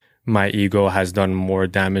my ego has done more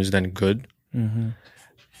damage than good.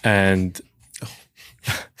 And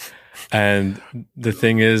the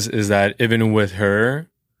thing is that even with her,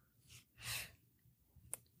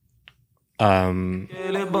 welcome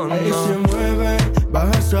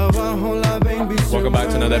back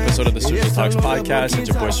to another episode of the Social Talks podcast. It's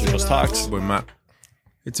your boy Social Talks. It's your boy Matt.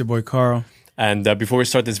 It's your boy Carl. And before we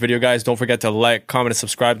start this video, guys, don't forget to like, comment, and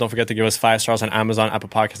subscribe. Don't forget to give us 5 stars on Amazon, Apple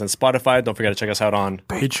Podcasts, and Spotify. Don't forget to check us out on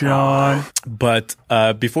Patreon. But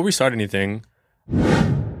before we start anything,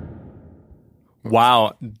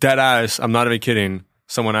 wow, dead ass, I'm not even kidding.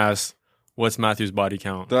 Someone asked, what's Matthew's body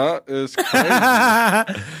count? That is crazy.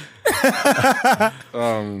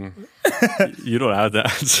 You don't have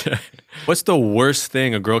that answer. What's the worst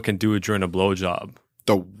thing a girl can do during a blowjob?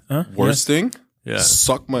 The worst thing? Yeah.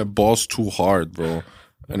 Suck my balls too hard, bro.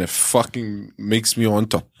 And it fucking makes me want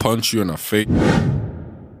to punch you in the face.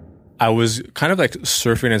 I was kind of like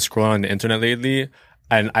surfing and scrolling on the internet lately,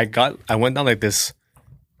 and I went down like this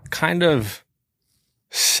kind of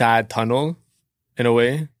sad tunnel in a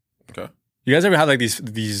way. Okay. You guys ever had like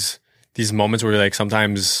these moments where like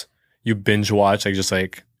sometimes you binge watch like just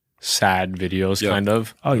like sad videos, kind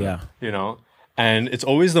of? Oh yeah. You know? And it's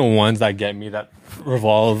always the ones that get me that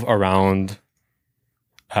revolve around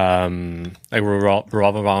revolve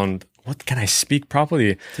around, what can I speak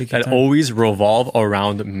properly? That always revolve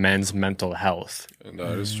around men's mental health. And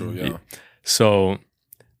that is true, yeah. So,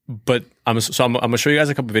 but I'm gonna show you guys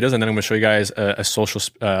a couple videos, and then I'm gonna show you guys a social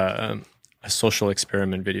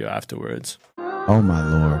experiment video afterwards. Oh my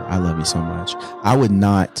Lord, I love you so much. I would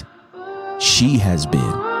not. She has been.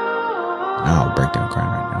 I'll break down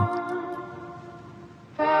crying right now.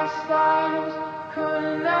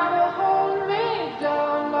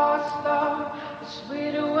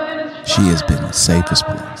 She has been the safest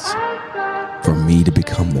place for me to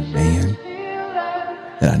become the man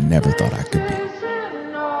that I never thought I could be.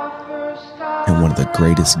 And one of the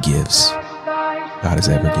greatest gifts God has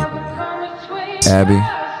ever given me. Abby,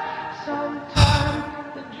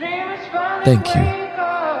 thank you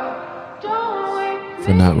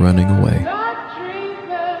for not running away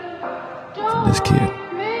from this kid.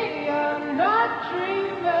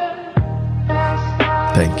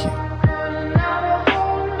 Thank you.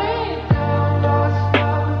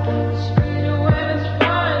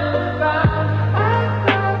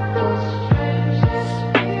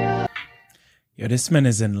 Yo, this man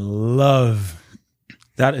is in love.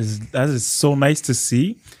 That is so nice to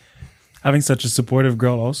see. Having such a supportive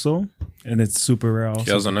girl also. And it's super rare also.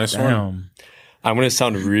 He has a nice one. I'm going to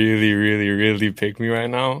sound really, really, really pick me right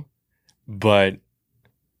now. But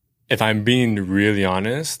if I'm being really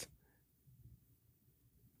honest,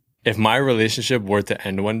 if my relationship were to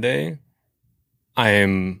end one day, I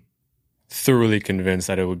am thoroughly convinced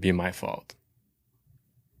that it would be my fault.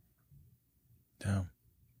 Damn.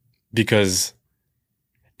 Because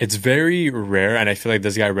it's very rare, and I feel like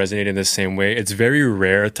this guy resonated in the same way. It's very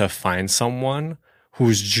rare to find someone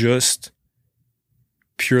who's just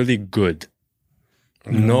purely good.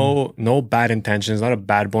 No bad intentions, not a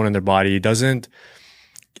bad bone in their body. Doesn't,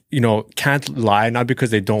 can't lie, not because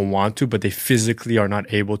they don't want to, but they physically are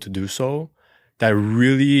not able to do so. That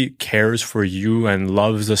really cares for you and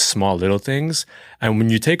loves the small little things. And when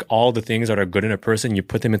you take all the things that are good in a person, you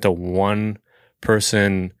put them into one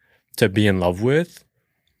person to be in love with,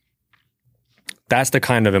 that's the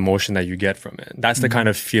kind of emotion that you get from it. That's the kind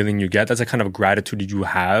of feeling you get. That's the kind of gratitude you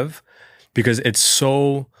have, because it's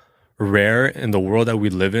so rare in the world that we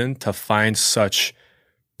live in to find such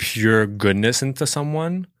pure goodness into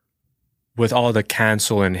someone with all the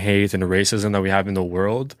cancel and hate and racism that we have in the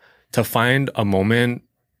world. To find a moment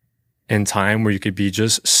in time where you could be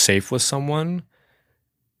just safe with someone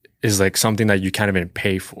is like something that you can't even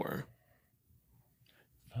pay for.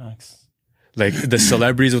 Thanks. Like the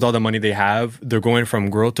celebrities with all the money they have, they're going from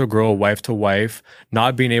girl to girl, wife to wife,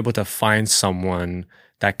 not being able to find someone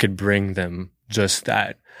that could bring them just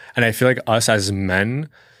that. And I feel like us as men,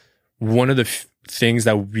 one of the things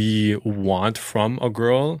that we want from a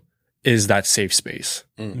girl is that safe space.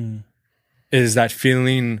 Is that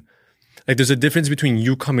feeling, like there's a difference between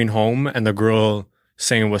you coming home and the girl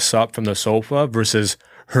saying what's up from the sofa versus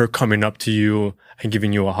her coming up to you and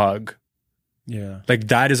giving you a hug. Yeah. Like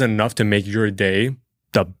that is enough to make your day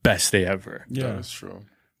the best day ever. Yeah. That is true.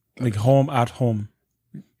 Like home at home.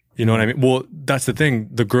 You know what I mean? Well, that's the thing.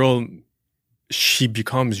 The girl, she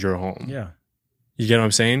becomes your home. Yeah. You get what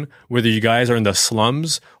I'm saying? Whether you guys are in the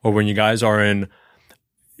slums or when you guys are in,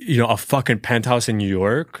 a fucking penthouse in New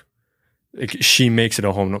York, like, she makes it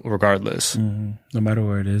a home regardless. Mm-hmm. No matter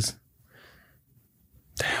where it is.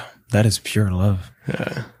 Damn. That is pure love.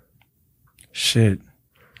 Yeah. Shit.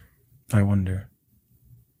 I wonder.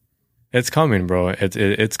 It's coming, bro.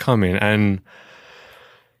 It's coming, and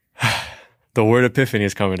the word epiphany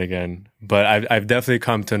is coming again. But I've definitely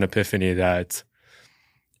come to an epiphany that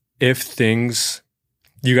if things,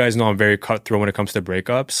 you guys know I'm very cutthroat when it comes to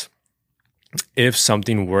breakups. If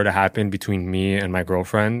something were to happen between me and my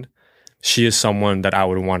girlfriend, she is someone that I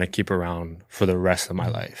would want to keep around for the rest of my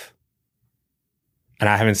life. And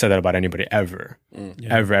I haven't said that about anybody ever.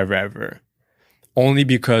 Ever. Only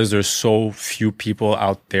because there's so few people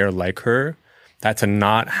out there like her that to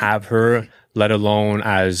not have her, let alone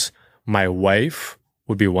as my wife,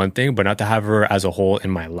 would be one thing, but not to have her as a whole in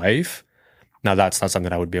my life, now that's not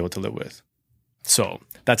something I would be able to live with. So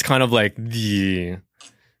that's kind of like the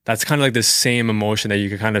same emotion that you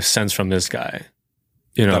can kind of sense from this guy.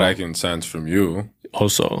 You know, That I can sense from you.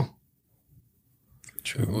 also.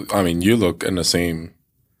 I mean, you look in the same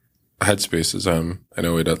headspace as him in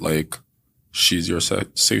a way that like she's your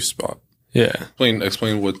safe spot. Yeah.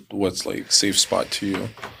 Explain what's like safe spot to you.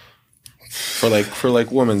 For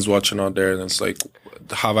like women's watching out there, and it's like,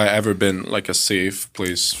 have I ever been like a safe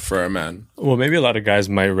place for a man? Well, maybe a lot of guys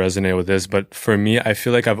might resonate with this, but for me, I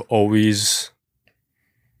feel like I've always,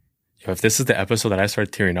 if this is the episode that I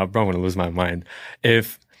start tearing up, bro, I'm going to lose my mind.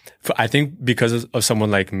 I think because of someone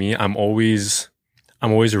like me, I'm always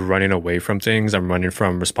running away from things. I'm running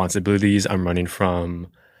from responsibilities. I'm running from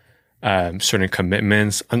certain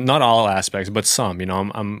commitments. Not all aspects, but some. You know,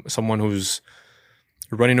 I'm someone who's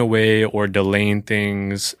running away or delaying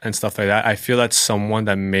things and stuff like that. I feel that's someone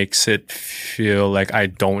that makes it feel like I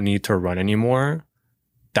don't need to run anymore.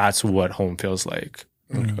 That's what home feels like.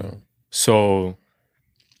 Okay. So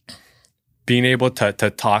being able to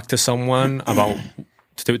talk to someone about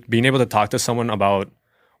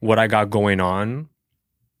what I got going on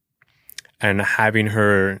and having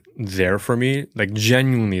her there for me, like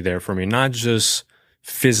genuinely there for me, not just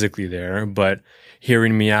physically there, but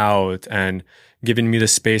hearing me out and giving me the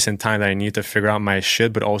space and time that I need to figure out my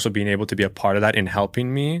shit, but also being able to be a part of that in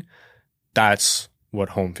helping me. That's what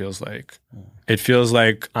home feels like. It feels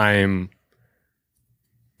like I'm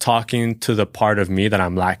talking to the part of me that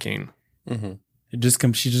I'm lacking. Mm-hmm.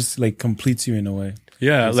 She just like completes you in a way.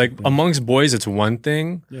 Yeah, Basically. like amongst boys, it's one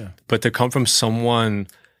thing. Yeah. But to come from someone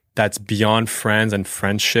that's beyond friends and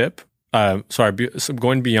friendship,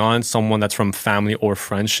 going beyond someone that's from family or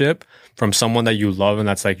friendship, from someone that you love and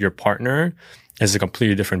that's like your partner, is a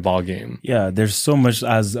completely different ball game. Yeah, there's so much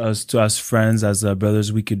as friends, as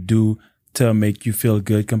brothers, we could do to make you feel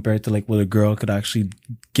good compared to like what a girl could actually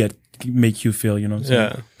make you feel. You know what I'm saying?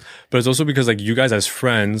 Yeah. But it's also because like you guys as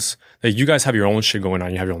friends, like you guys have your own shit going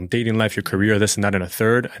on. You have your own dating life, your career, this and that and a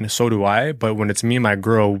third. And so do I. But when it's me and my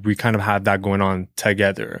girl, we kind of have that going on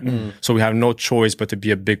together. So we have no choice but to be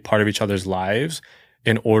a big part of each other's lives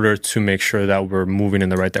in order to make sure that we're moving in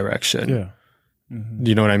the right direction. Yeah.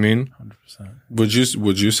 You know what I mean? 100%.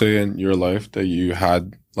 Would you say in your life that you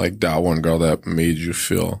had like that one girl that made you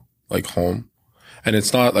feel like home? And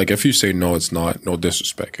it's not like, if you say no, it's not no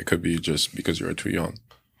disrespect. It could be just because you were too young.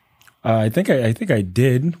 I think I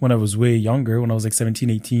did when I was way younger, when I was like 17,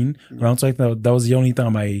 18, around. So I thought that was the only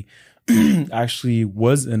time I actually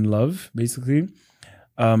was in love, basically.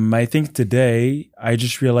 I think today I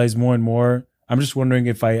just realized more and more. I'm just wondering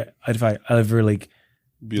if I ever like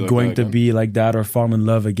Be like going that to again. be like that or fall in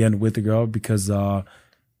love again with a girl, because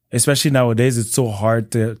especially nowadays it's so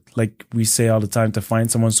hard to, like we say all the time, to find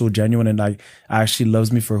someone so genuine and like actually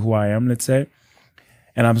loves me for who I am, let's say.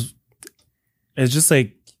 And it's just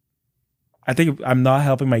like, I think I'm not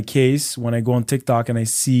helping my case when I go on TikTok and I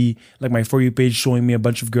see like my For You page showing me a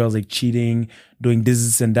bunch of girls like cheating, doing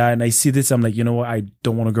this and that. And I see this, I'm like, you know what? I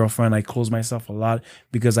don't want a girlfriend. I close myself a lot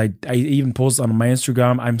because I even post on my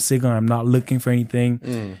Instagram, I'm single, I'm not looking for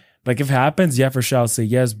anything. Like if it happens, yeah, for sure, I'll say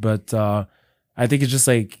yes. But I think it's just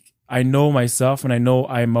like, I know myself and I know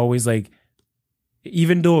I'm always like,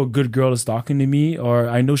 even though a good girl is talking to me, or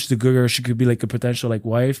I know she's a good girl, she could be like a potential like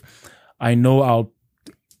wife, I know I'll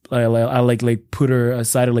like put her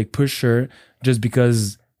aside or like push her just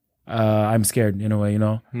because I'm scared in a way, you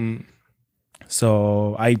know?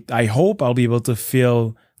 So I hope I'll be able to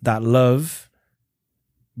feel that love,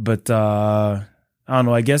 but I don't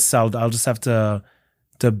know. I guess I'll just have to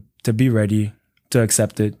be ready to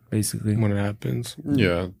accept it, basically. When it happens.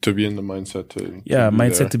 Yeah, to be in the mindset to be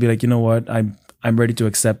Mindset there. to be like, you know what, I'm ready to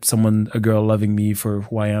accept a girl loving me for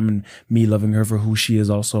who I am and me loving her for who she is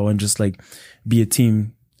also, and just like be a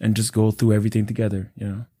team and just go through everything together, you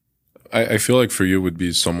know? I feel like for you would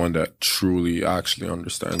be someone that truly actually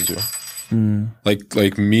understands you.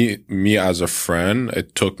 Like me as a friend,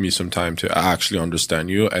 it took me some time to actually understand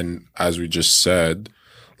you. And as we just said,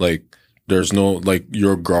 like There's no like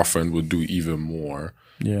your girlfriend would do even more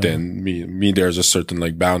than me. There's a certain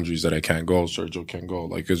like boundaries that I can't go. Sergio can't go.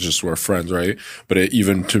 Like it's just we're friends, right? But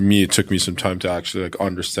even to me, it took me some time to actually like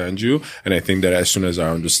understand you. And I think that as soon as I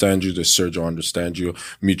understand you, the Sergio understand you,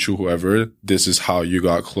 Michu, whoever, this is how you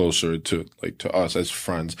got closer to us as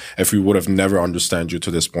friends. If we would have never understand you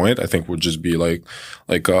to this point, I think we'd just be like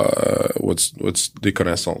what's des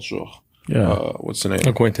connaissances, genre. Yeah. What's the name?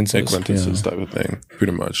 Acquaintances. Type of thing,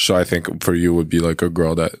 pretty much. So I think for you would be like a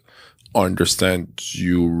girl that understands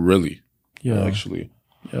you really, actually.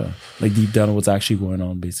 Yeah. Like deep down what's actually going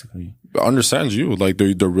on, basically. Understands you, like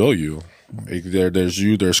the real you. Like there's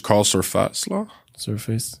you, there's Carl Surface,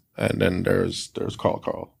 Surface. and then there's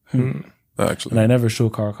Carl. Actually. And I never show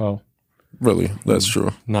Carl. Really, that's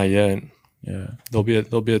true. Not yet. Yeah.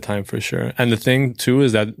 There'll be a time for sure. And the thing too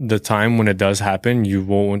is that the time when it does happen, you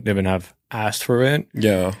won't even have asked for it.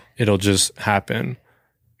 Yeah. It'll just happen.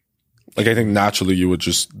 Like I think naturally you would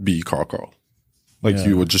just be Carl. Like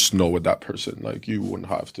you would just know with that person. Like you wouldn't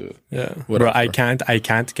have to. Yeah. Whatever. Bro, I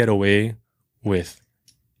can't get away with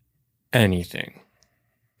anything.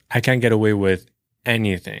 I can't get away with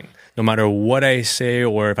anything. No matter what I say,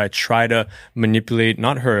 or if I try to manipulate,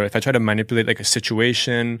 not her, if I try to manipulate like a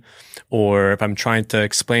situation, or if I'm trying to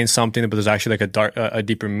explain something, but there's actually like a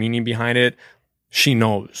deeper meaning behind it, she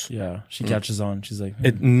knows. Yeah. She catches on. She's like,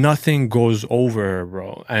 Nothing goes over her,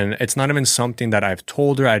 bro. And it's not even something that I've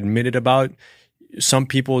told her, I admitted about. Some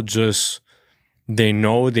people just, they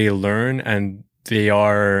know, they learn, and they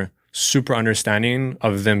are super understanding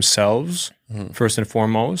of themselves, first and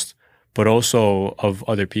foremost, but also of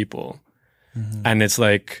other people. And it's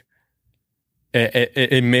like,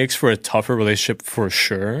 it makes for a tougher relationship for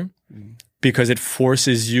sure, because it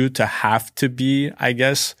forces you to have to be, I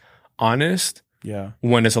guess, honest. yeah.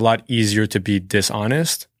 When it's a lot easier to be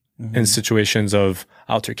dishonest in situations of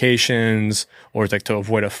altercations or like to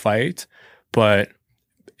avoid a fight. But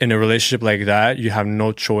in a relationship like that, you have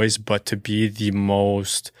no choice but to be the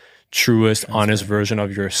most truest, honest version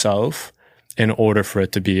of yourself in order for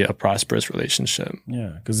it to be a prosperous relationship. Yeah.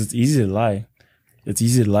 Because it's easy to lie. It's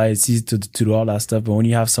easy to lie. It's easy to do all that stuff. But when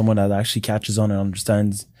you have someone that actually catches on and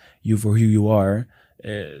understands you for who you are,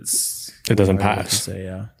 it doesn't harder pass. to say,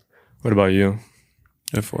 yeah. What about you?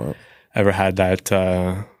 If what? Ever had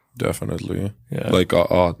that? Definitely. Yeah. Like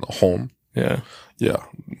home. Yeah. Yeah,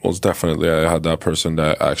 most definitely. I had that person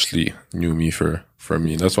that actually knew me for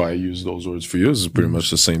me. That's why I use those words for you. It's pretty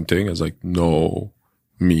much the same thing as like know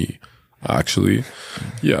me, actually.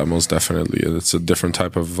 Yeah, most definitely. It's a different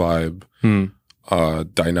type of vibe.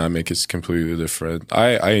 Dynamic is completely different.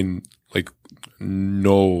 I like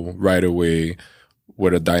know right away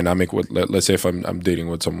what a dynamic would. Let's say if I'm dating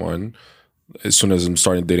with someone, as soon as I'm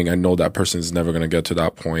starting dating, I know that person is never gonna get to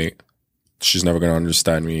that point. She's never gonna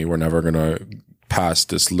understand me. We're never gonna pass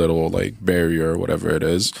this little like barrier or whatever it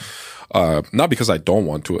is. Not because I don't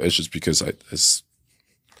want to, it's just because it's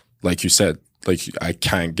like you said, like I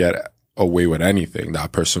can't get away with anything.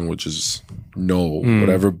 That person would just know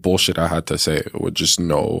whatever bullshit I had to say, would just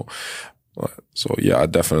know. So yeah, I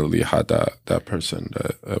definitely had that person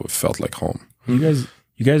that felt like home. You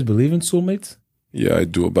guys believe in soulmates? Yeah, I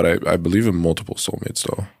do, but I believe in multiple soulmates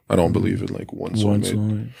though. I don't believe in like one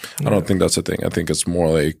soulmate. I don't think that's a thing. I think it's more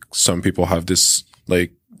like some people have this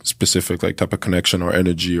like specific like type of connection or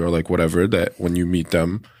energy or like whatever that when you meet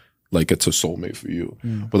them, like it's a soulmate for you.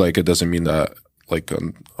 But like it doesn't mean that like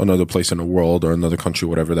another place in the world or another country,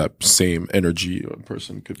 whatever, that same energy or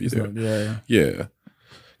person could be there. Yeah.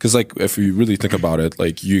 Because like if you really think about it,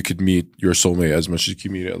 like you could meet your soulmate as much as you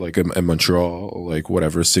can meet it like in Montreal or like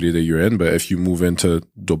whatever city that you're in. But if you move into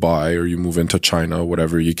Dubai or you move into China,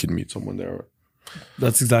 whatever, you can meet someone there.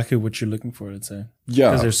 That's exactly what you're looking for, I'd say. Yeah.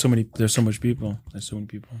 Because there's so many people. There's so many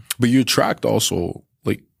people. But you attract also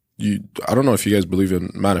like I don't know if you guys believe in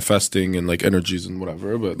manifesting and like energies and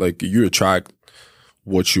whatever, but like you attract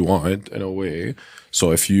what you want in a way.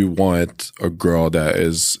 So if you want a girl that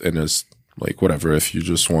is in a like whatever, if you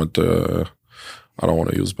just want I don't want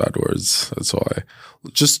to use bad words. That's why.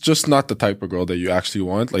 Just not the type of girl that you actually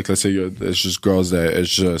want. Like let's say it's just girls that it's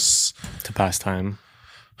just to pass time.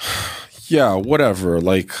 Yeah, whatever.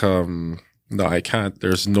 Like no, I can't.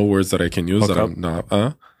 There's no words that I can use Hook that up? I'm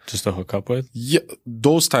not. Just to hook up with. Yeah,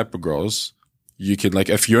 those type of girls, you can like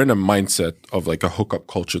if you're in a mindset of like a hookup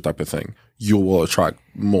culture type of thing, you will attract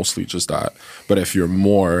mostly just that. But if you're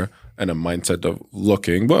more in a mindset of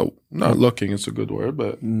looking, well, not looking, it's a good word,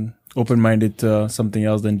 but Open-minded to something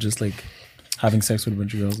else than just like having sex with a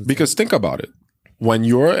bunch of girls. because think about it. When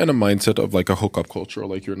you're in a mindset of like a hookup culture,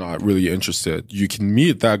 like you're not really interested, you can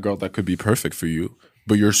meet that girl that could be perfect for you,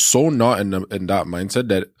 but you're so not in that mindset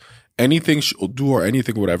that anything she'll do or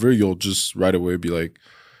anything, whatever, you'll just right away be like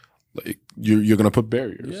you're gonna put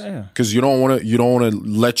barriers, because you don't want to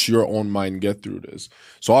let your own mind get through this.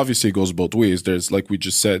 So obviously it goes both ways. There's, like we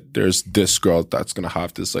just said, there's this girl that's gonna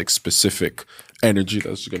have this like specific energy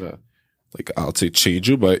that's gonna, like, I'll say change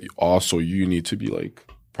you, but also you need to be like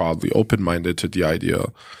probably open-minded to the idea.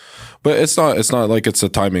 But it's not like it's a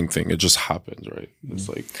timing thing. It just happens, right? It's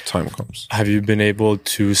like time comes. Have you been able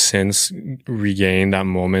to since regain that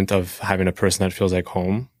moment of having a person that feels like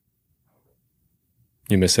home?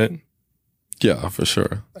 You miss it? Yeah, for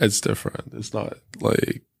sure. It's different. It's not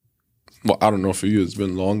like, well, I don't know, for you it's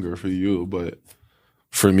been longer for you, but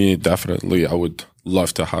for me, definitely, I would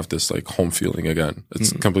love to have this like home feeling again.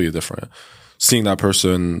 It's completely different. Seeing that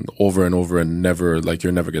person over and over and never, like,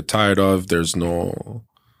 you never get tired of. There's no,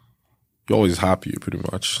 you're always happy, pretty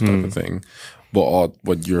much, type of thing. But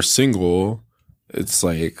when you're single, it's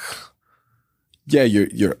like, yeah,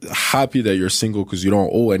 you're happy that you're single because you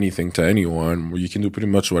don't owe anything to anyone. You can do pretty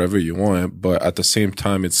much whatever you want. But at the same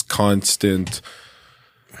time, it's constant.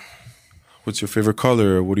 What's your favorite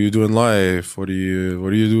color? What do you do in life? What do you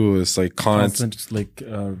do? It's like constant, just like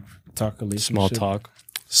talk, Small talk.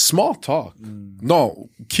 Small talk. No,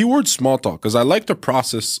 keyword small talk, because I like the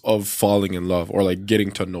process of falling in love or like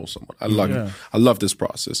getting to know someone. I love this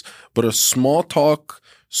process. But a small talk,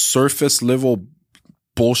 surface level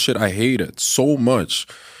bullshit, I hate it so much.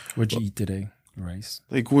 What'd you eat today? Rice.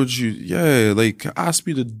 Like, like, ask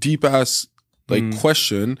me the deep ass like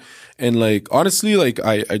question. And like, honestly, like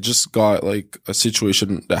I just got like a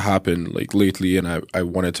situation that happened like lately, and I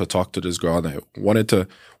wanted to talk to this girl, and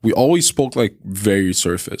we always spoke like very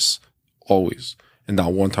surface, always. And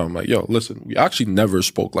that one time I'm like, yo, listen, we actually never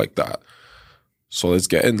spoke like that. So let's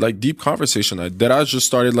get in like deep conversation. I just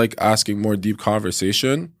started like asking more deep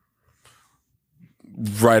conversation.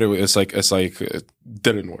 Right away, it's like it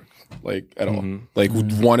didn't work like at all. Like,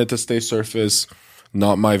 wanted to stay surface,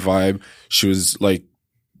 not my vibe. She was like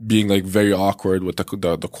being like very awkward with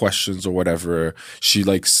the questions or whatever. She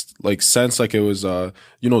like sensed like it was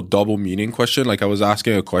double meaning question. Like, I was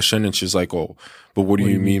asking a question and she's like, oh, but what do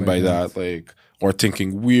you mean by that? Like, or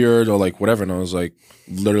thinking weird or like whatever. And I was like,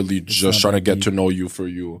 literally just trying to get to know you for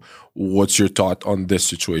you. What's your thought on this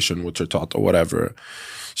situation? What's your thought or whatever?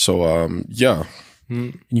 So yeah.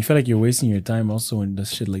 And you feel like you're wasting your time also when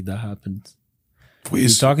this shit like that happens. You're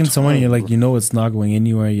talking to someone and you're like, it's not going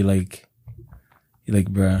anywhere. You're like,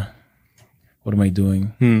 bruh, what am I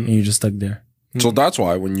doing? And you're just stuck there. So that's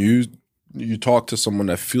why when you talk to someone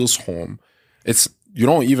that feels home, you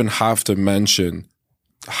don't even have to mention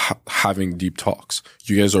having deep talks.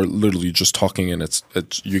 You guys are literally just talking, and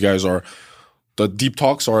the deep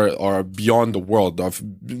talks are beyond the world, of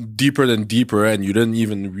deeper than deeper, and you didn't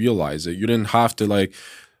even realize it. You didn't have to like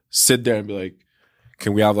sit there and be like,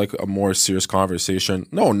 can we have like a more serious conversation?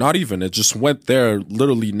 No, not even. It just went there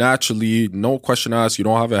literally naturally, no question asked. You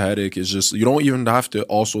don't have a headache. It's just, you don't even have to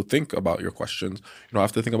also think about your questions. You don't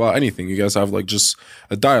have to think about anything. You guys have like just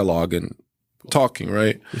a dialogue and talking,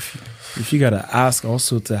 right? If you gotta ask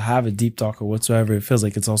also to have a deep talk or whatsoever, it feels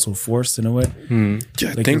like it's also forced in a way.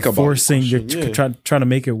 Yeah, like think you're about forcing. You're yeah. trying to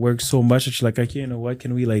make it work so much that you're like, okay, you know what?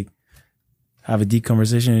 Can we like have a deep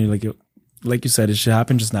conversation? And you're like you said, it should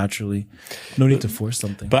happen just naturally. No need to force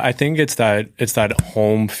something. But I think it's that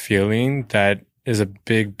home feeling that is a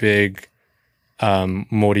big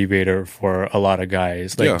motivator for a lot of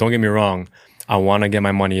guys. Like, don't get me wrong. I want to get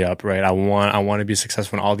my money up, right? I want to be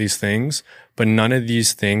successful in all these things, but none of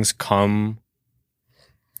these things come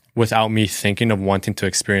without me thinking of wanting to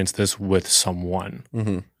experience this with someone.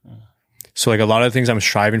 So like a lot of things I'm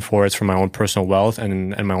striving for, it's for my own personal wealth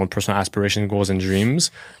and my own personal aspirations, goals, and dreams.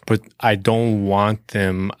 But I don't want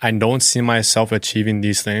them. I don't see myself achieving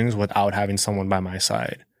these things without having someone by my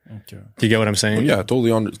side. Okay. Do you get what I'm saying? Well, yeah,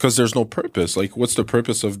 totally. Because there's no purpose. Like, what's the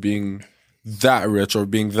purpose of being that rich or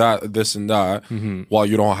being that this and that while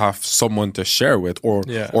you don't have someone to share with, or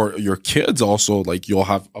your kids also, like, you'll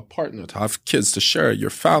have a partner to have kids to share, your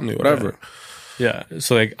family, whatever. Yeah.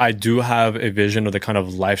 So like I do have a vision of the kind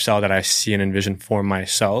of lifestyle that I see and envision for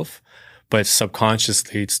myself, but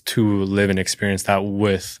subconsciously it's to live and experience that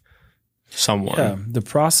with someone. Yeah. The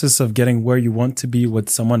process of getting where you want to be with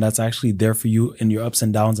someone that's actually there for you in your ups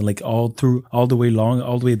and downs and like all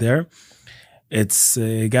the way there. It's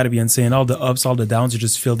got to be insane. All the ups, all the downs, you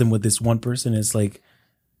just fill them with this one person. It's like,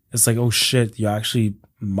 oh shit, you're actually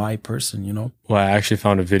my person, you know? Well, I actually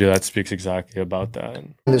found a video that speaks exactly about that.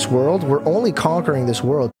 In this world, we're only conquering this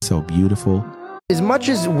world. So beautiful. As much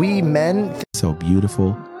as we men... So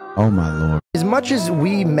beautiful. Oh my Lord. As much as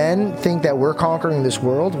we men think that we're conquering this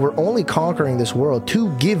world, we're only conquering this world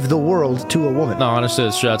to give the world to a woman. No, honestly,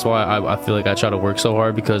 it's true. That's why I feel like I try to work so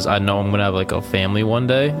hard, because I know I'm going to have like a family one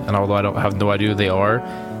day. And although I don't have no idea who they are,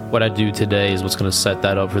 what I do today is what's going to set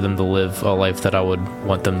that up for them to live a life that I would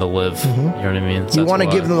want them to live. You know what I mean? So you want to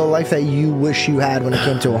give them the life that you wish you had when it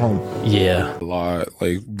came to a home. Yeah. A lot,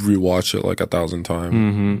 like rewatch it like 1,000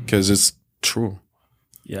 times because it's true.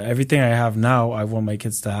 Yeah, everything I have now, I want my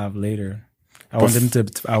kids to have later. I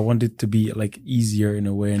want it to be like easier in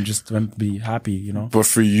a way, and just them to be happy, you know. But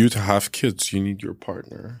for you to have kids, you need your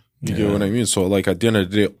partner. You get what I mean? So like at the end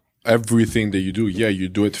of the day, everything that you do, you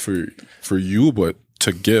do it for you, but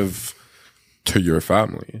to give to your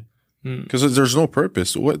family, because there's no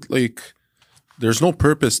purpose. There's no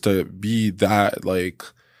purpose to be that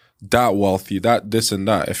that wealthy, that this and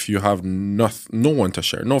that, if you have no one to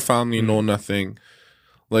share, no family, no nothing.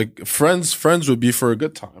 Like friends would be for a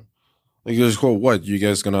good time. Like you just go, what, you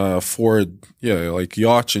guys gonna afford like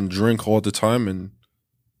yachts and drink all the time, and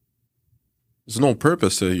there's no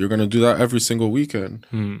purpose to it. You're gonna do that every single weekend.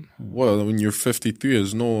 Well, when you're 53,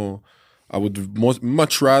 there's no. I would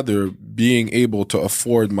much rather being able to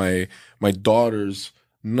afford my daughter's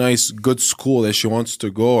nice, good school that she wants to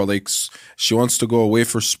go, or like she wants to go away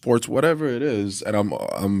for sports, whatever it is, and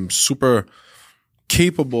I'm super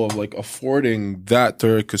capable of like affording that to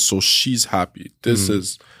her, because so she's happy. This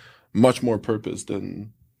is much more purpose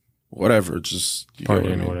than whatever, just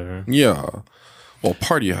Partying or whatever. Yeah. Well,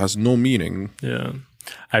 party has no meaning. Yeah.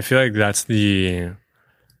 I feel like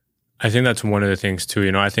I think that's one of the things too.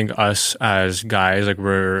 You know, I think us as guys, like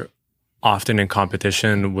we're often in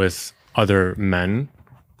competition with other men.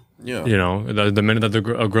 Yeah. You know, the minute that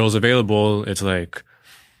a girl's available, it's like,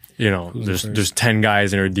 you know, there's 10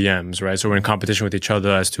 guys in her DMs, right? So we're in competition with each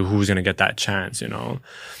other as to who's going to get that chance, you know?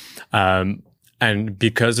 And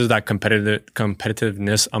because of that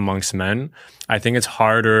competitiveness amongst men, I think it's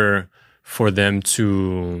harder for them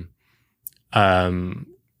to kind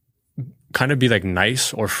of be like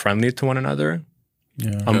nice or friendly to one another,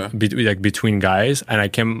 between guys. And I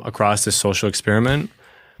came across this social experiment.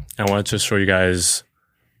 I wanted to show you guys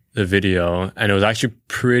the video, and it was actually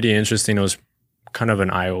pretty interesting. It was kind of an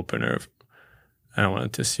eye opener, and I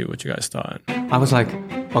wanted to see what you guys thought. I was like,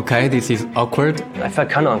 okay, this is awkward. I felt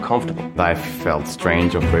kind of uncomfortable. I felt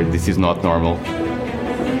strange, awkward. This is not normal.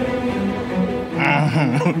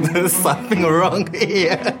 There's something wrong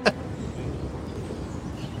here.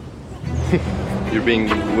 You're being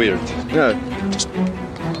weird. No.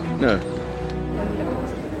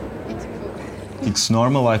 It's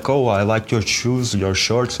normal, like, oh, I like your shoes, your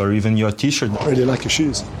shorts, or even your t-shirt. I really like your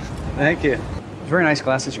shoes. Thank you. Very nice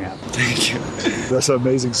glasses you have. Thank you. That's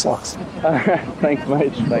amazing socks. Thanks,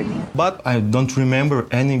 mate. Thanks. But I don't remember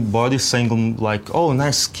anybody saying like, oh,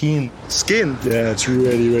 nice skin. Skin? Yeah, it's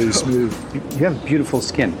really, really smooth. You have beautiful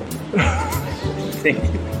skin. Thank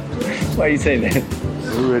you. Why are you saying that?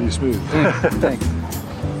 Really smooth. Thanks.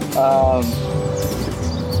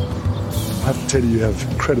 I have to tell you have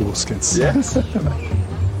incredible skins. Yes.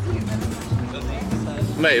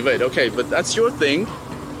 Wait, okay, but that's your thing.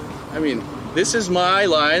 I mean, this is my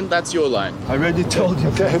line, that's your line. I already told you.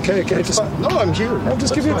 Okay. No, I'm here. I'll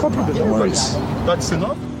just give you a compliment. No worries. That's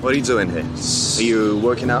enough. What are you doing here? Are you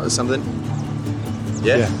working out or something?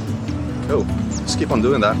 Yeah? Cool. Just keep on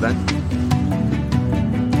doing that then.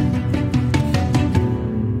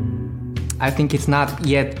 I think it's not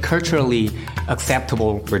yet culturally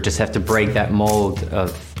acceptable. We just have to break that mold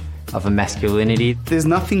of a masculinity. There's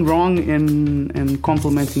nothing wrong in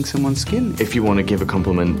complimenting someone's skin. If you want to give a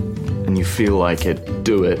compliment and you feel like it,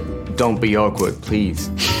 do it. Don't be awkward, please.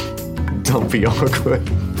 Don't be awkward.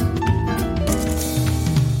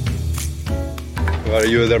 Are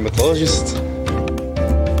you a dermatologist?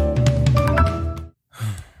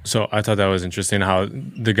 So I thought that was interesting how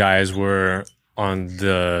the guys were on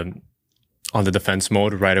the defense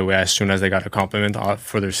mode right away as soon as they got a compliment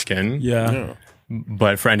for their skin. Yeah.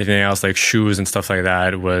 But for anything else, like shoes and stuff like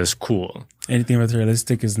that, was cool. Anything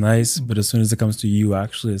materialistic is nice, but as soon as it comes to you,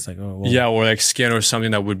 actually, it's like, oh, well. Yeah, or like skin or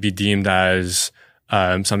something that would be deemed as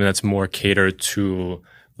something that's more catered to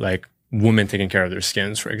like women taking care of their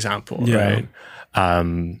skins, for example, right?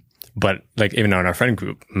 But like even on our friend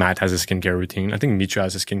group, Matt has a skincare routine. I think Mitra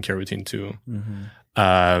has a skincare routine too.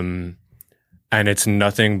 And it's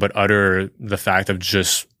nothing but the fact of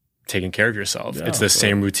just taking care of yourself. It's the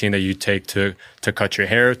same routine that you take to cut your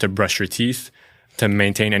hair, to brush your teeth, to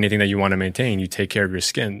maintain anything that you want to maintain. You take care of your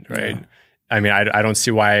skin, right? Yeah. I mean, I don't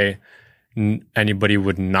see why anybody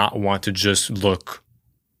would not want to just look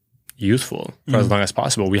youthful for as long as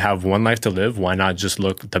possible. We have one life to live. Why not just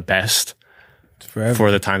look the best Forever.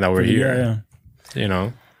 for the time that we're here. Yeah. You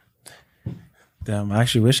know? Damn, I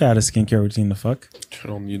actually wish I had a skincare routine to fuck. You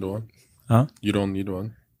don't need one. Huh? You don't need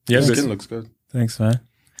one. Yeah, Your skin looks good. Thanks, man.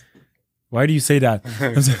 Why do you say that?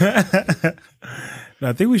 No,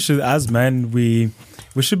 I think we should, as men, we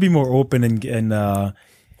should be more open and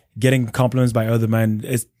getting compliments by other men.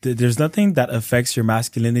 There's nothing that affects your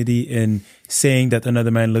masculinity in saying that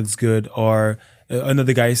another man looks good or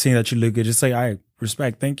another guy saying that you look good. Just like, I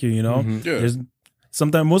respect, thank you, you know? Mm-hmm. Yeah. There's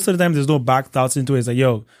sometimes, most of the time, there's no back thoughts into it. It's like,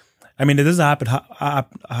 yo, I mean, it doesn't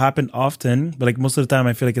happen often, but like most of the time,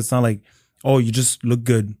 I feel like it's not like, oh, you just look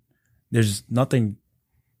good. There's nothing.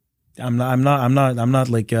 I'm not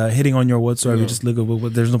like hitting on your whatsoever. You just look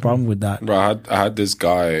good. There's no problem with that. Bro, I had this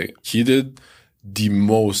guy. He did the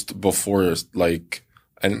most before, like,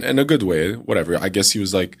 and in a good way, whatever. I guess he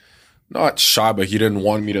was like not shy, but he didn't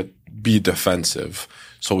want me to be defensive.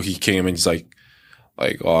 So he came and he's like,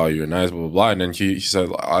 oh, you're nice, blah blah blah. And then he said,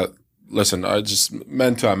 listen, I just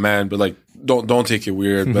meant to a man, but like, don't take it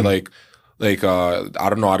weird. But like, I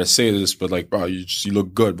don't know how to say this, but like, bro, you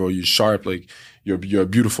look good, bro. You sharp, like you're a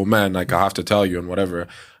beautiful man. Like I have to tell you and whatever.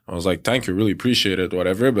 I was like, thank you, really appreciate it,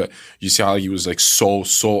 whatever. But you see how he was like so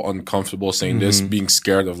uncomfortable saying this, being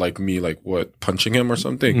scared of like me, like what, punching him or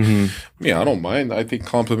something. Yeah, I don't mind. I think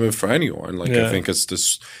compliment for anyone. Like I think it's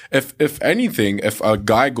this. If anything, if a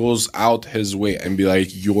guy goes out his way and be like,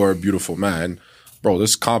 you're a beautiful man, bro,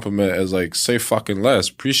 this compliment is like, say fucking less.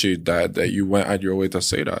 Appreciate that you went out your way to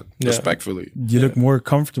say that respectfully. You look more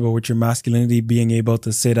comfortable with your masculinity being able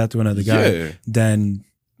to say that to another guy than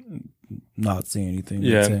not saying anything.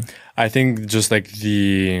 Yeah, I think just like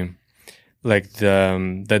the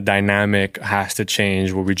dynamic has to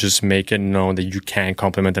change where we just make it known that you can't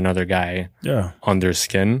compliment another guy on their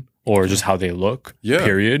skin or just how they look,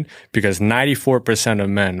 period. Because 94% of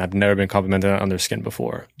men have never been complimented on their skin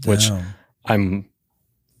before, which I'm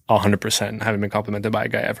 100% haven't been complimented by a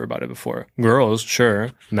guy ever about it before. Girls,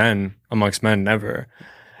 sure. Men, amongst men, never.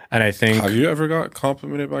 And I think... Have you ever got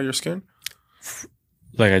complimented by your skin?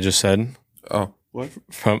 Like I just said. Oh, what?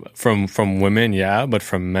 From women, yeah, but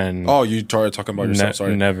from men... Oh, you started talking about yourself,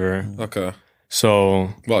 sorry. Never. Okay. So...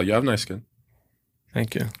 Well, you have nice skin.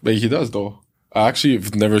 Thank you. But he does, though. I actually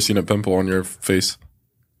have never seen a pimple on your face.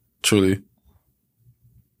 Truly.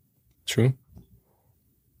 True.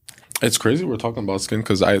 It's crazy we're talking about skin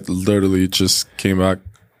because I literally just came back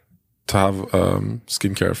to have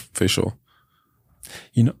skincare facial.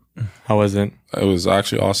 You know, how was it? It was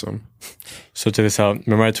actually awesome. So check this out.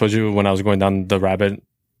 Remember I told you when I was going down the rabbit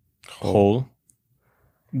hole?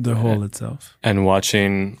 The hole itself. And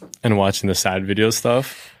watching the sad video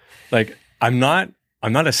stuff. Like I'm not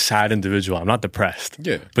a sad individual. I'm not depressed.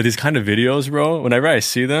 Yeah. But these kind of videos, bro, whenever I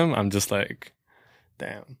see them, I'm just like,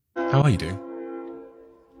 damn. How are you doing?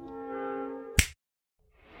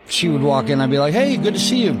 She would walk in, I'd be like, hey, good to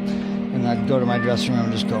see you. And I'd go to my dressing room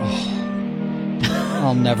and just go, oh,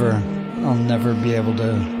 I'll never be able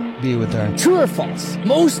to be with her. True or false?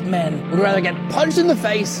 Most men would rather get punched in the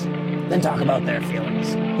face than talk about their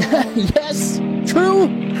feelings. Yes, true.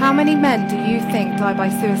 How many men do you think die by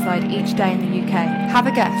suicide each day in the UK? Have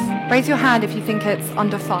a guess. Raise your hand if you think it's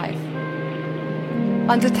under 5.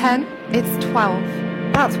 Under 10? It's 12.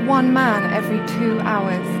 That's 1 man every 2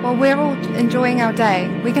 hours. While we're all enjoying our day,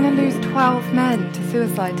 we're going to lose 12 men to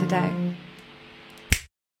suicide today.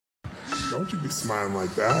 Don't you be smiling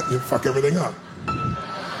like that. You fuck everything up.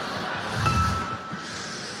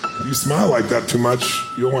 If you smile like that too much,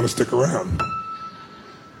 you'll want to stick around.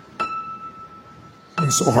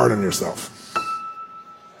 You're so hard on yourself.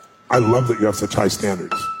 I love that you have such high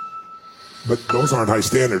standards. But those aren't high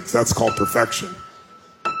standards. That's called perfection.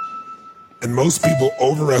 And most people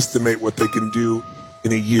overestimate what they can do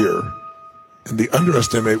in a year, and they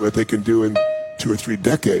underestimate what they can do in 2 or 3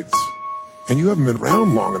 decades. And you haven't been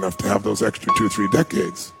around long enough to have those extra 2 or 3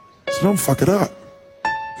 decades. So don't fuck it up.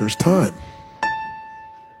 There's time.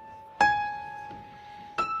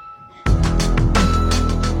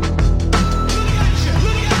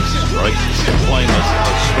 Strike to claim it.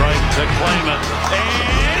 A strike to claim it.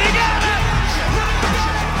 And he got it!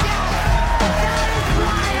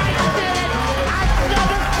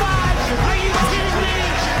 Are you kidding me?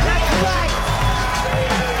 That's right.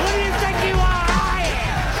 Who do you think you are?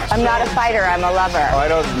 I'm not a fighter, I'm a lover. I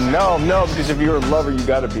don't know. No, because if you're a lover, you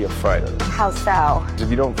got to be a fighter. How so? If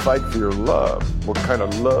you don't fight for your love, what kind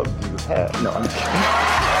of love do you have? No, I'm kidding.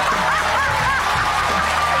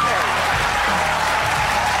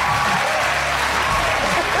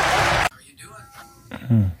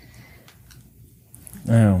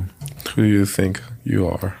 Damn. Who do you think you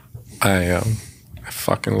are? I am. I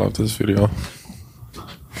fucking love this video.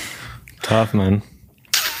 tough, man.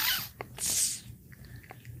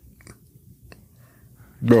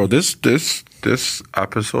 Bro, this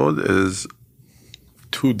episode is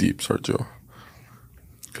too deep, Sergio.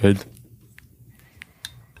 Good.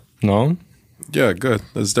 No? Yeah, good.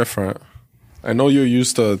 It's different. I know you're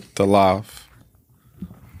used to laugh.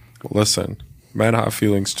 But listen, men have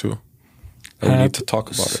feelings too. And we need to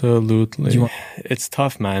talk about it. Absolutely. It's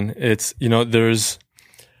tough, man. It's, there's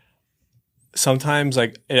sometimes,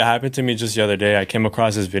 like, it happened to me just the other day. I came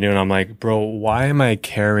across this video and I'm like, bro, why am I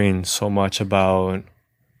caring so much about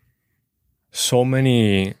so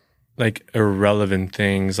many, like, irrelevant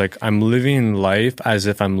things? Like, I'm living life as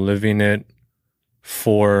if I'm living it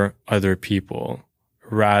for other people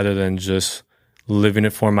rather than just living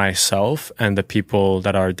it for myself and the people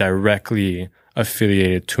that are directly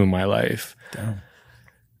affiliated to my life. Damn.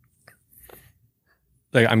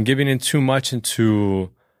 Like, I'm giving in too much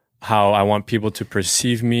into how I want people to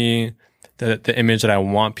perceive me, the image that I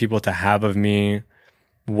want people to have of me,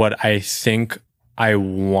 what I think I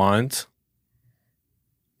want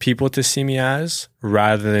people to see me as,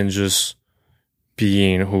 rather than just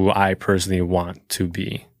being who I personally want to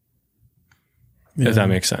be. Yeah. If that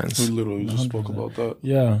makes sense. We literally just spoke about that.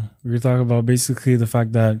 Yeah, we were talking about basically the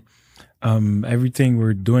fact that everything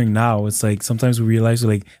we're doing now, it's like sometimes we realize,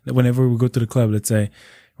 like, whenever we go to the club, let's say,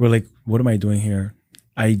 we're like, what am I doing here?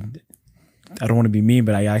 I don't want to be mean,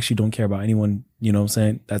 but I actually don't care about anyone, you know what I'm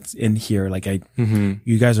saying, that's in here. Like,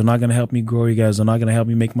 you guys are not going to help me grow. You guys are not going to help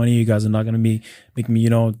me make money. You guys are not going to make me,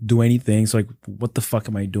 do anything. So, like, what the fuck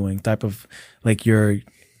am I doing? Type of, like, you're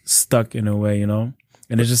stuck in a way, And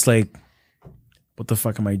it's just like, what the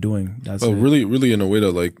fuck am I doing? That's it. Really, really, in a way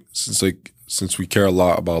that, like, since we care a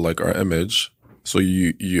lot about, like, our image, so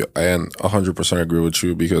you and 100% agree with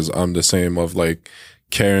you, because I'm the same of, like,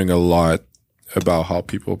 caring a lot about how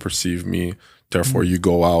people perceive me. Therefore, you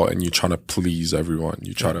go out and you're trying to please everyone.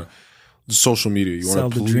 You try to social media. You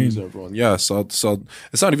want to please everyone. Yeah, sell.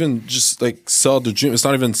 It's not even just like sell the dream. It's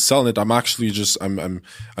not even selling it. I'm actually just I'm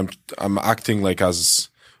acting like as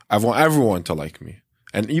I want everyone to like me.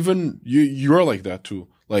 And even you're like that too.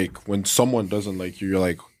 Like, when someone doesn't like you, you're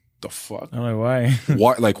like, the fuck? I'm like,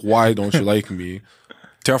 why? Why don't you like me?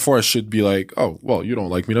 Therefore, I should be like, oh, well, you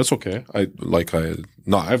don't like me. That's okay.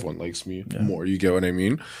 Not everyone likes me more. You get what I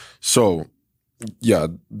mean? So, yeah,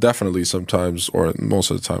 definitely sometimes, or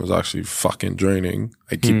most of the time, it's actually fucking draining.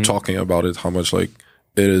 I keep talking about it, how much, like,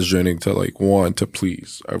 it is draining to, like, want to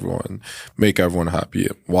please everyone, make everyone happy,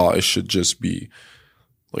 while it should just be,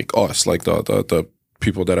 like, us, like, the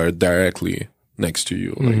people that are directly next to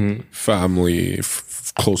you, like family,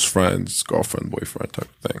 close friends, girlfriend, boyfriend type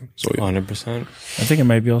of thing. So yeah. 100%. I think it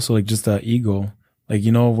might be also like just the ego. Like,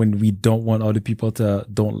 when we don't want other people to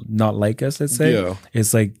not like us, let's say,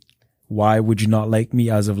 it's like, why would you not like me?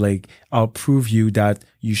 As of like, I'll prove you that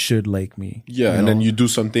you should like me. Yeah, and then you do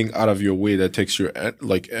something out of your way that takes your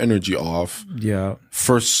like energy off. Yeah.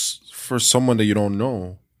 For someone that you don't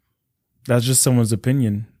know. That's just someone's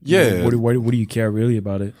opinion. Yeah. What do you care really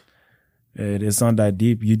about it? It's not that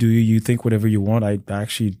deep. You think whatever you want.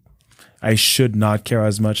 I should not care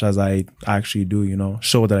as much as I actually do,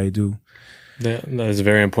 show that I do. That is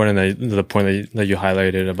very important, the point that you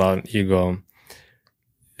highlighted about ego.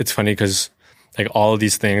 It's funny because, like, all of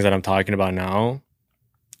these things that I'm talking about now,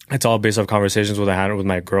 it's all based off conversations I had with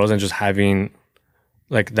my girls, and just having,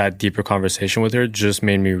 like, that deeper conversation with her just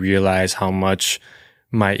made me realize how much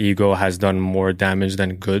my ego has done more damage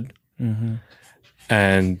than good.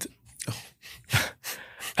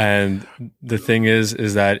 And the thing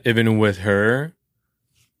is that even with her,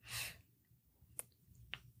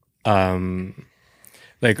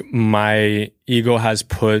 like, my ego has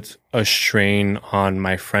put a strain on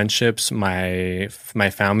my friendships, my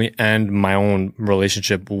family, and my own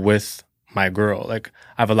relationship with my girl. Like,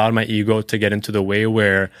 I've allowed my ego to get into the way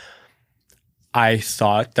where I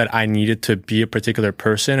thought that I needed to be a particular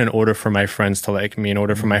person in order for my friends to like me, in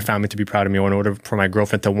order for my family to be proud of me, or in order for my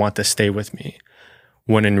girlfriend to want to stay with me.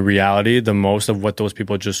 When in reality, the most of what those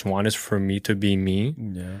people just want is for me to be me.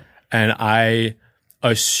 Yeah. And I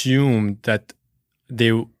assumed that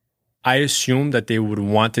they would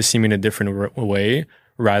want to see me in a different way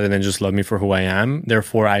rather than just love me for who I am.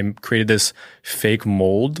 Therefore, I created this fake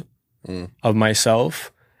mold of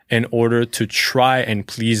myself in order to try and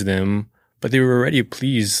please them, but they were already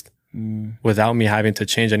pleased without me having to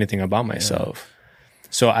change anything about myself. Yeah.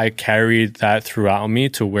 So I carried that throughout me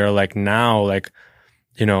to where, like, now, like,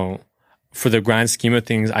 for the grand scheme of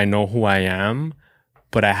things, I know who I am,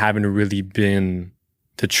 but I haven't really been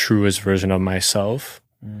the truest version of myself.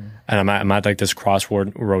 And I'm at like this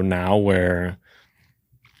crossroad now where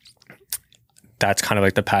that's kind of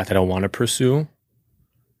like the path that I want to pursue.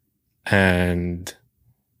 And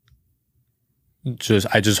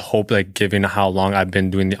I just hope, like, given how long I've been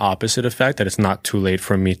doing the opposite effect, that it's not too late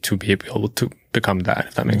for me to be able to become that,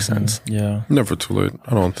 if that makes sense. Yeah. Never too late.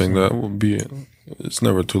 I don't think that will be, it's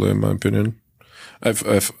never too late in my opinion.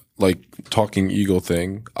 I've like, talking ego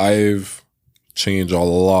thing, I've changed a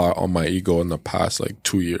lot on my ego in the past, like,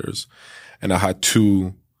 2 years. And I had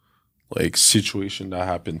 2, like, situation that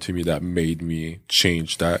happened to me that made me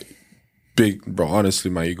change that big, bro. Honestly,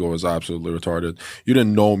 my ego was absolutely retarded. You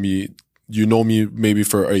didn't know me. You know me maybe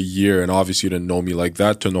for a year, and obviously you didn't know me like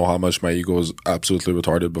that to know how much my ego was absolutely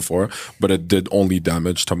retarded before. But it did only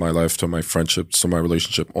damage to my life, to my friendships, to my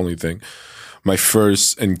relationship, only thing. My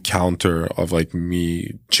first encounter of, like,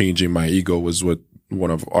 me changing my ego was with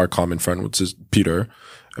one of our common friends, which is Peter.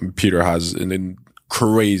 And Peter has an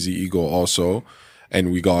crazy ego also.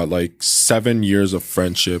 And we got, like, 7 years of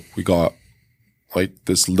friendship. We got, like,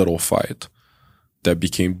 this little fight that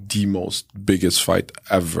became the most biggest fight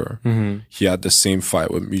ever. Mm-hmm. He had the same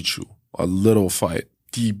fight with Michu. A little fight.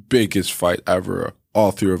 The biggest fight ever.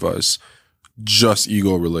 All 3 of us. Just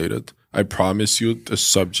ego related. I promise you, the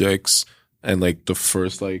subjects and, like, the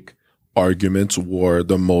first, like, arguments were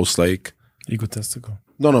the most, like... egotistical.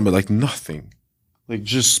 No, but, like, nothing. Like,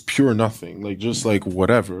 just pure nothing. Like, just, like,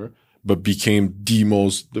 whatever. But became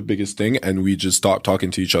the biggest thing. And we just stopped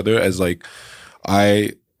talking to each other as, like...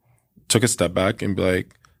 I took a step back and be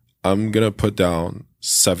like, I'm going to put down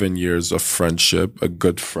 7 years of friendship, a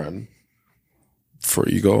good friend, for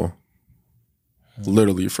ego.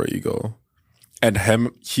 Literally for ego. And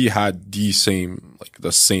he had the same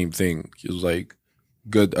thing. He was like,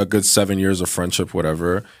 a good 7 years of friendship,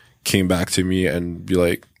 whatever, came back to me and be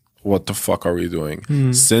like, what the fuck are we doing?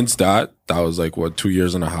 Mm. Since that was like, 2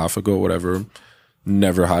 years and a half ago, whatever,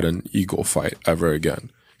 never had an ego fight ever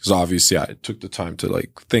again. Because obviously I took the time to,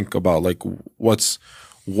 like, think about, like,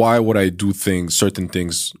 why would I do certain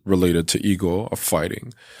things related to ego of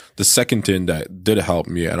fighting? The second thing that did help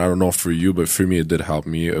me, and I don't know for you, but for me it did help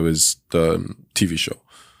me, it was the TV show.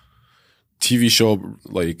 TV show,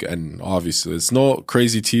 like, and obviously it's no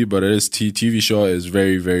crazy tea, but it is tea. TV show is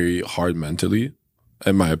very, very hard mentally,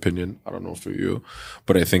 in my opinion. I don't know for you,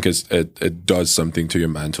 but I think it does something to your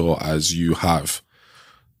mental as you have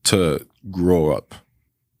to grow up.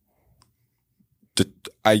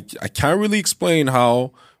 I can't really explain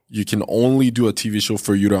how you can only do a TV show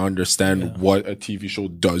for you to understand what a TV show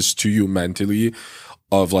does to you mentally,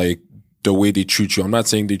 of, like, the way they treat you. I'm not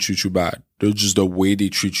saying they treat you bad. They're just the way they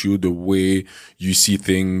treat you, the way you see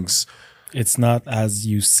things. It's not as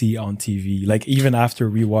you see on TV. Like, even after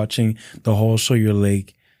rewatching the whole show, you're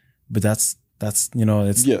like, but that's,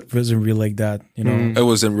 it wasn't really like that, you know? It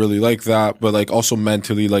wasn't really like that, but, like, also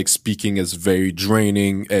mentally, like, speaking is very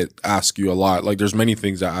draining. It asks you a lot. Like, there's many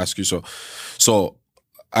things that ask you. So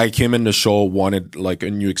I came in the show, wanted, like,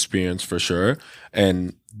 a new experience for sure.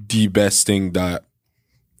 And the best thing that,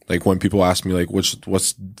 like, when people ask me, like,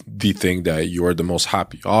 what's the thing that you are the most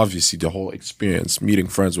happy? Obviously, the whole experience, meeting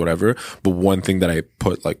friends, whatever. But one thing that I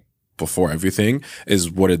put, like, before everything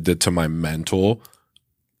is what it did to my mental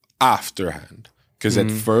afterhand. Because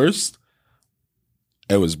at first,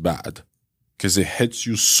 it was bad. Because it hits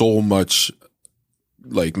you so much,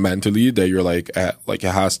 like, mentally that you're like, it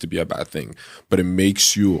has to be a bad thing. But it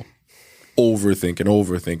makes you overthink,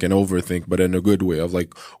 but in a good way, of,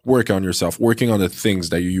 like, working on yourself, working on the things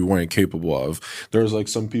that you weren't capable of. There's, like,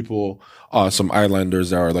 some people, some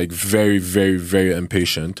islanders that are, like, very, very, very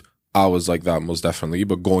impatient. I was like that, most definitely.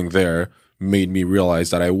 But going there made me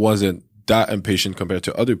realize that I wasn't that impatient compared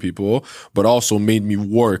to other people, but also made me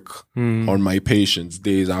work on my patience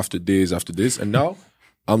days after days after days. And now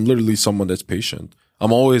I'm literally someone that's patient.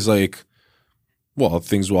 I'm always like, well,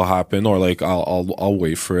 things will happen, or, like, I'll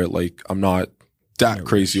wait for it. Like, I'm not that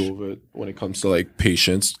crazy over it when it comes to, like,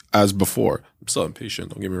 patience as before. I'm still impatient,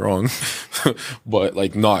 don't get me wrong, but,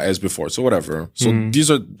 like, not as before. So whatever. So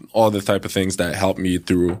these are all the type of things that help me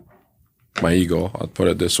through my ego. I'll put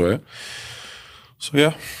it this way. So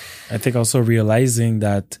yeah. I think also realizing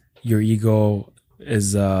that your ego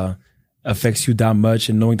is affects you that much,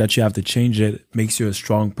 and knowing that you have to change it makes you a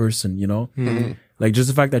strong person, you know? Like, just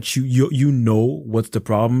the fact that you know what's the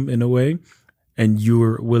problem in a way, and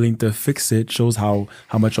you're willing to fix it, shows how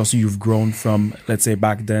much also you've grown from, let's say,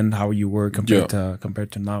 back then, how you were compared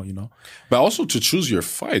to now, you know? But also to choose your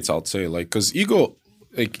fights, I'd say, like, because ego,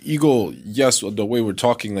 yes, the way we're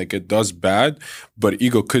talking, like, it does bad, but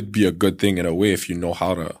ego could be a good thing in a way if you know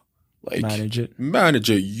how to, like, manage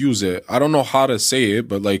it, use it. I don't know how to say it,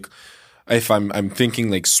 but, like, if I'm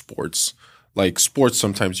thinking, like, sports, like sports,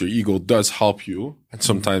 sometimes your ego does help you and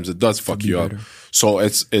sometimes it does fuck you up. So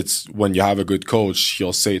it's when you have a good coach,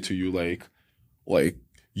 he'll say to you like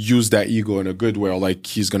use that ego in a good way, or like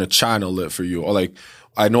he's gonna channel it for you. Or like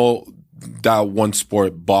I know that one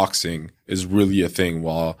sport, boxing, is really a thing.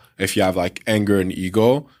 Well, if you have like anger and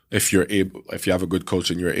ego, if you have a good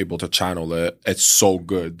coach and you're able to channel it, it's so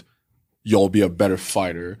good. You'll be a better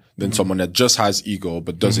fighter than someone that just has ego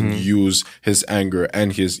but doesn't use his anger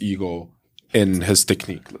and his ego in his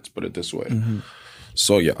technique. Let's put it this way.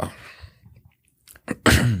 So yeah,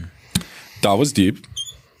 that was deep.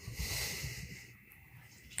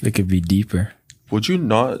 It could be deeper. Would you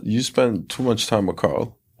not? You spend too much time with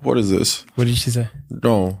Carl. What is this? What did she say?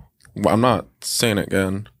 No, I'm not saying it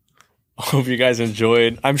again. Hope you guys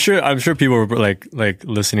enjoyed. I'm sure people were like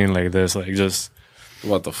listening like this, like just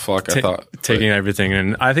what the fuck. I thought taking everything,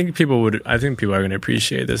 and I think people are going to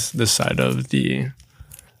appreciate this side of the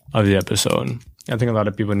episode. I think a lot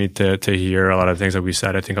of people need to hear a lot of things that we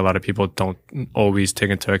said. I think a lot of people don't always take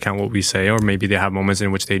into account what we say, or maybe they have moments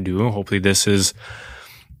in which they do. Hopefully this is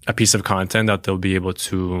a piece of content that they'll be able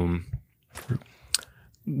to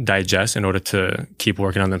digest in order to keep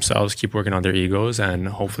working on themselves, keep working on their egos, and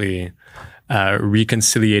hopefully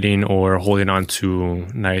reconciliating or holding on to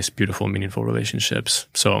nice, beautiful, meaningful relationships.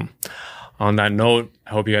 So on that note, I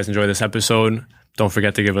hope you guys enjoyed this episode. Don't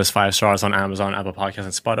forget to give us 5 stars on Amazon, Apple Podcasts, and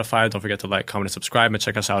Spotify. Don't forget to like, comment, and subscribe, and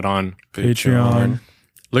check us out on Patreon.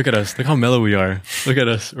 Look at us. Look how mellow we are. Look at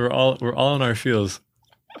us. We're all in our feels.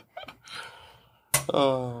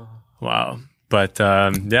 Oh wow. But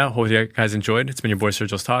yeah, hope you guys enjoyed. It's been your boy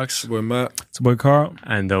Sergio's Talks. We're Matt. It's your boy Carl.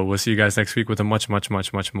 And we'll see you guys next week with a much, much,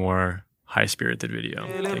 much, much more high-spirited video.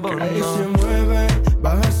 Take care.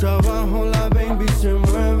 Baja hasta abajo, la baby se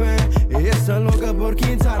mueve. Ella está loca por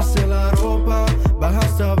quitársela.